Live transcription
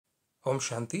Om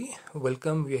Shanti.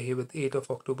 Welcome. We are here with 8th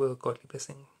of October Godly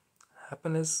Blessing.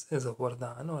 Happiness is a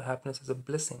vardhan or happiness is a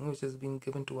blessing which has been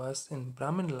given to us in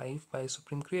Brahmin life by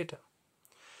Supreme Creator.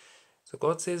 So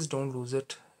God says don't lose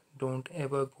it. Don't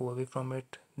ever go away from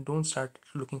it. Don't start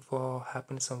looking for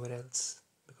happiness somewhere else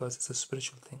because it's a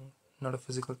spiritual thing, not a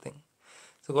physical thing.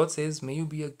 So God says, may you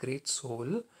be a great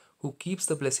soul who keeps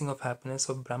the blessing of happiness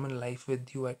of Brahmin life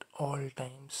with you at all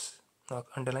times. Now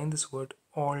underline this word,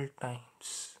 all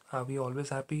times. Are we always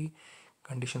happy?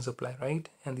 Conditions apply, right?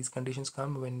 And these conditions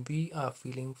come when we are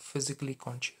feeling physically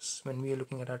conscious, when we are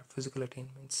looking at our physical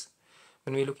attainments,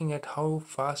 when we're looking at how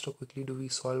fast or quickly do we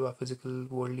solve our physical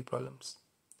worldly problems.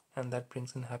 And that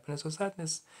brings in happiness or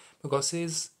sadness. Because it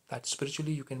says that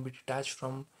spiritually you can be detached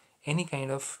from any kind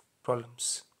of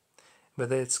problems,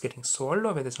 whether it's getting solved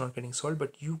or whether it's not getting solved,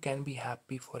 but you can be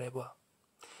happy forever.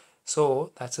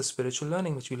 So that's a spiritual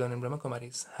learning which we learn in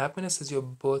Brahmakumaris. Happiness is your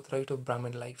birthright of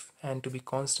Brahmin life, and to be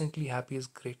constantly happy is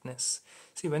greatness.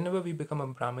 See, whenever we become a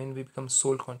Brahmin, we become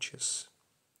soul conscious,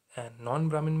 and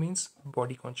non-Brahmin means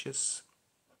body conscious,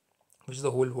 which is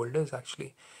the whole world is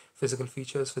actually. Physical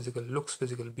features, physical looks,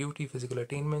 physical beauty, physical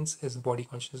attainments is body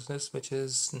consciousness, which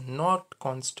is not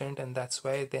constant, and that's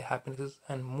why their happiness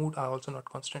and mood are also not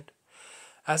constant.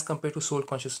 As compared to soul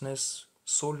consciousness,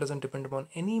 soul doesn't depend upon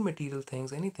any material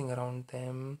things, anything around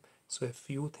them. So if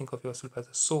you think of yourself as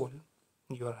a soul,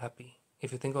 you are happy.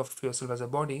 If you think of yourself as a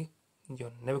body,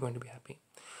 you're never going to be happy.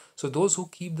 So those who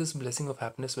keep this blessing of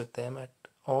happiness with them at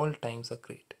all times are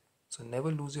great. So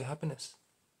never lose your happiness,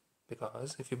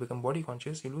 because if you become body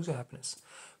conscious, you lose your happiness.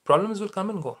 Problems will come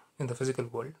and go in the physical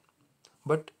world,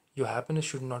 but your happiness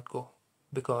should not go,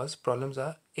 because problems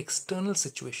are external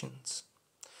situations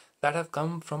that have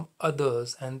come from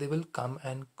others, and they will come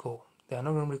and go. They are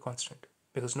not going to be constant,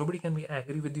 because nobody can be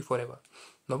angry with you forever.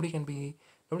 Nobody can be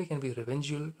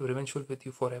revengeful with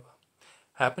you forever.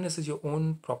 Happiness is your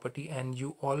own property, and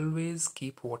you always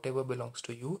keep whatever belongs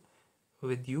to you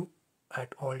with you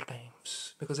at all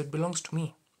times, because it belongs to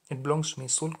me. It belongs to me.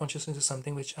 Soul consciousness is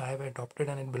something which I have adopted,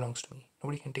 and it belongs to me.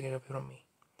 Nobody can take it away from me.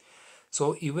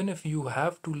 So even if you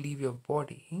have to leave your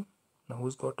body, now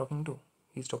who's God talking to?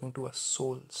 He's talking to us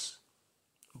souls.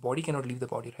 Body cannot leave the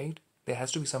body, right? There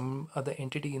has to be some other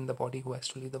entity in the body who has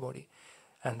to leave the body,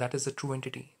 and that is the true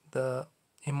entity, the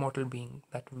immortal being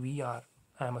that we are.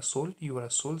 I am a soul, you are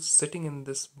a soul sitting in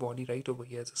this body right over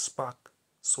here as a spark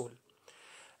soul.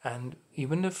 And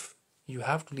even if you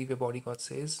have to leave your body, God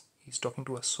says, He's talking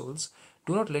to us souls,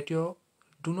 do not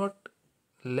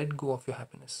let go of your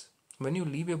happiness. When you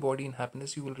leave your body in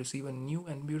happiness, you will receive a new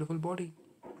and beautiful body.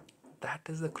 That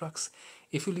is the crux.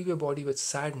 If you leave your body with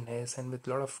sadness and with a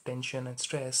lot of tension and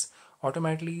stress,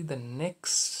 automatically the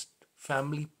next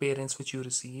family parents which you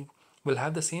receive will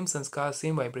have the same sanskar,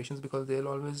 same vibrations, because they'll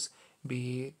always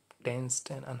be tensed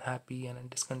and unhappy and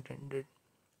discontented.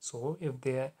 So if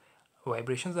their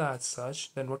vibrations are as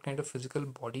such, then what kind of physical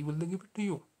body will they give it to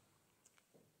you?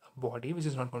 A body which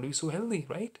is not going to be so healthy,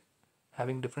 right?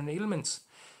 Having different ailments.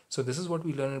 So this is what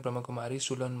we learn in Brahmakumaris.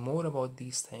 To learn more about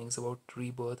these things, about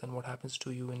rebirth and what happens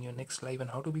to you in your next life and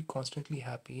how to be constantly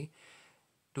happy,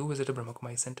 do visit a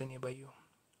Brahmakumari center nearby you.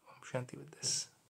 Om Shanti with this.